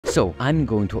So I'm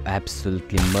going to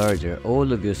absolutely murder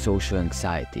all of your social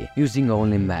anxiety using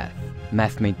only math.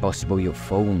 Math made possible your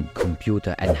phone,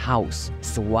 computer and house,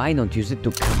 so why not use it to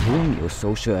kaboom your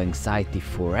social anxiety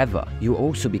forever? You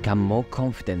also become more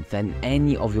confident than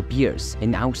any of your peers,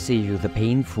 and I'll save you the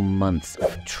painful months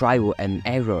of trial and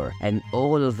error and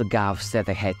all of the gaffes that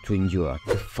I had to endure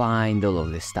to find all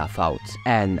of this stuff out.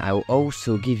 And I'll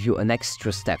also give you an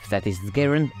extra step that is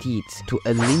guaranteed to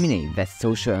eliminate that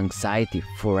social anxiety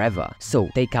forever. So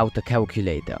take out a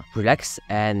calculator, relax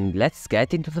and let's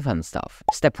get into the fun stuff.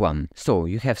 Step 1. So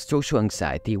you have social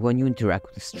anxiety when you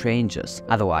interact with strangers,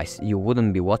 otherwise you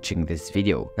wouldn't be watching this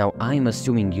video. Now I'm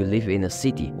assuming you live in a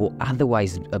city or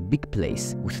otherwise a big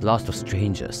place with lots of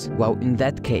strangers. Well, in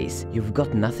that case, you've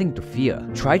got nothing to fear.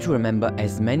 Try to remember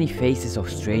as many faces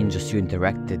of strangers you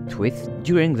interacted with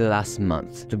during the last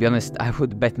month. To be honest, I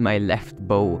would bet my left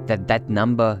bow that that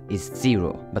number is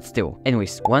 0, but still.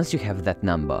 Anyways, once you have that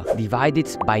number, divide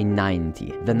it by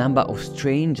 90, the number of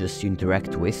strangers you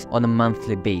interact with on a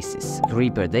monthly basis. 3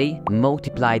 per day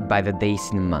multiplied by the days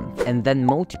in a month, and then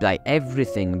multiply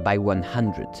everything by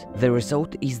 100. The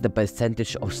result is the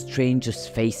percentage of strangers'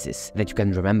 faces that you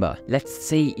can remember. Let's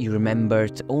say you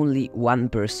remembered only one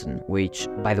person, which,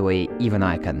 by the way, even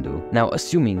I can do. Now,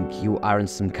 assuming you aren't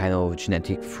some kind of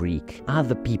genetic freak,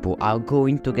 other people are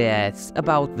going to get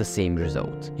about the same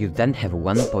result. You then have a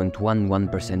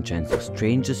 1.11% chance of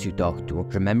strangers you talk to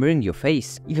remembering your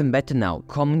face. Even better now,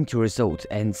 comment your result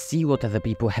and see what other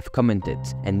people have commented,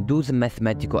 and do the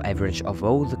mathematical average of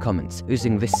all the comments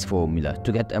using this formula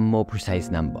to get a more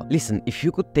precise number. Listen, if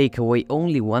you could take away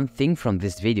only one thing from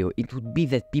this video, it would be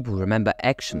that people remember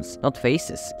actions, not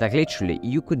faces. Like literally,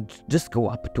 you could just go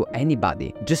up to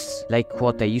anybody, just like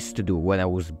what I used to do when I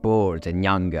was bored and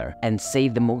younger, and say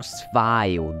the most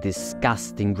vile,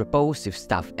 disgusting, repulsive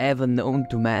stuff ever known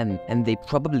to man, and they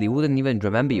probably wouldn't even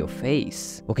remember your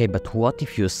face. Okay, but what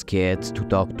if you're scared to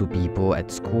talk to people at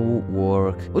school,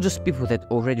 work, or just people that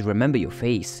already remember your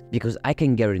face? Because I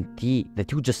can guarantee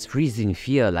that you just freeze in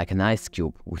fear like an ice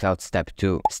cube without step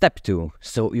 2. Step 2.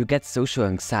 So you get social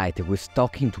anxiety with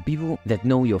talking to people that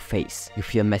know your face. You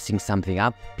fear messing something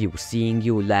up, people seeing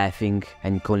you, laughing,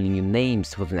 and calling you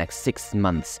names for the next 6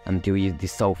 months until you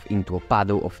dissolve into a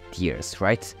puddle of tears,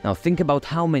 right? Now think about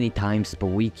how many times per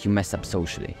week you mess up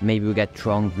socially. Maybe you get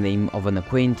wrong the name of an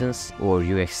acquaintance, or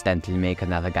you accidentally make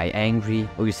another guy angry,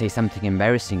 or you say something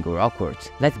embarrassing or awkward.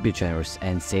 Let's be generous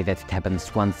and say that it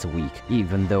happens once a week,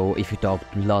 even though if you talk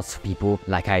to lots of people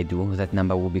like I do, that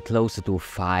number will be closer to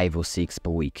 5 or 6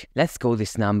 per week. Let's call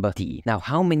this number T. Now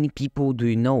how many people do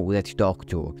you know that you talk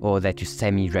to, or that you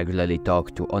semi-regularly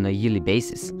talk to on a yearly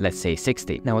basis? Let's say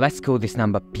 60. Now let's call this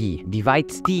number P. Divide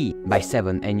T by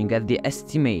 7 and you get the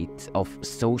estimate of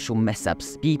social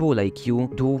mess-ups people like you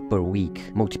do per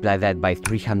week. Multiply that by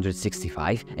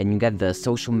 365 and you get the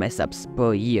social mess-ups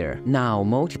per year. Now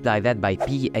multiply that by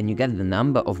P and you get the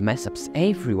number of mess-ups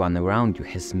everyone around you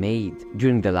has made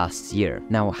during the last year.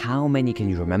 Now how many can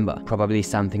you remember? Probably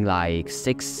something like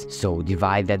 6. So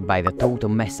divide that by the total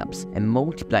mess-ups and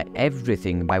multiply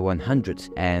everything by 100,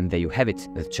 and there you have it,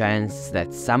 the chance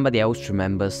that somebody else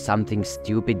remembers something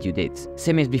stupid you did.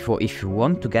 Same as before, if you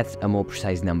want to get a more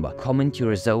precise number, comment your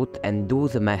result and do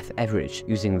the math average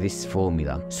using this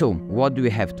formula. So what do you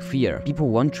have to fear? People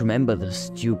won't remember the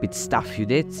stupid stuff you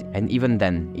did, and even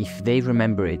then, if they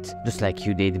remember it just like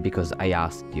you did because I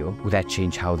asked you, would that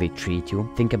change how they treat you?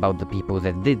 Think about the people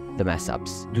that did the mess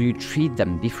ups. Do you treat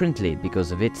them differently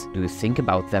because of it? Do you think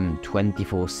about them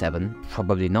 24/7?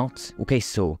 Probably not. Okay,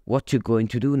 so what you're going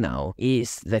to do now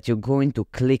is that you're going to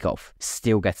click off,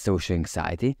 still get social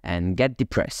anxiety, and get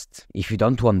depressed. If you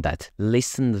don't want that,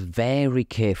 listen very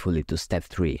carefully to step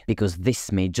 3, because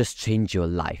this may just change your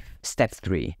life. Step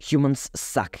 3. Humans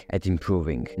suck at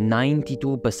improving.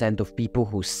 92% of people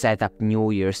who set up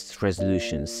New Year's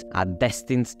resolutions are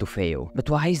destined to fail. But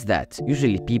why is that?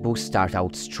 Usually people start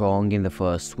out strong in the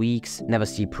first weeks, never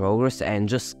see progress and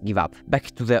just give up,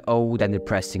 back to their old and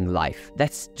depressing life.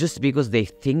 That's just because they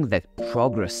think that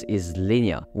progress is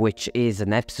linear, which is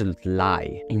an absolute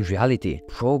lie. In reality,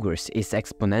 progress is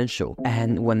exponential,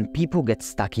 and when people get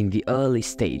stuck in the early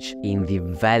stage, in the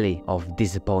valley of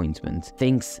disappointment,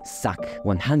 things suck.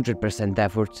 100%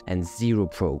 effort and 0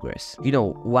 progress. You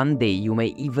know, one day you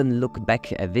may even look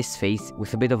back at this phase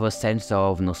with a bit of a sense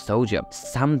of nostalgia.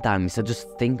 Sometimes I just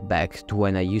think back to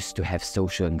when I used to have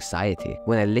social anxiety,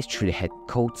 when I literally had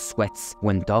cold sweats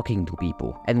when talking to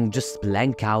people and would just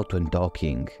blank out when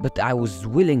talking. But I was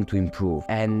willing to improve,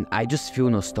 and I just feel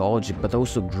nostalgic but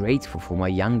also grateful for my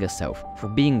younger self for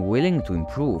being willing to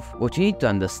improve. What you need to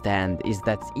understand is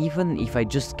that even if I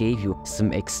just gave you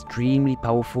some extremely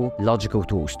powerful powerful, logical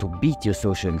tools to beat your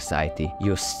social anxiety,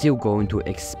 you're still going to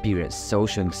experience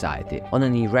social anxiety on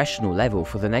an irrational level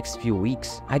for the next few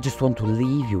weeks. I just want to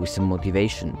leave you with some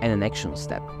motivation and an action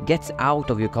step. Get out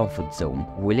of your comfort zone,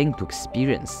 willing to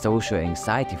experience social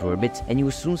anxiety for a bit, and you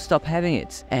will soon stop having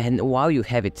it. And while you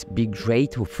have it, be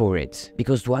grateful for it,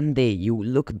 because one day you will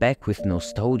look back with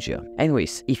nostalgia.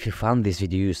 Anyways, if you found this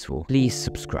video useful, please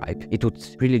subscribe. It would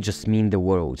really just mean the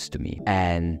world to me.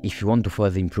 And if you want to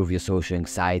further improve your social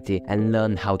anxiety and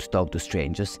learn how to talk to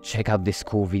strangers, check out this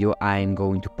cool video I'm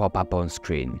going to pop up on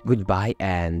screen. Goodbye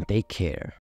and take care.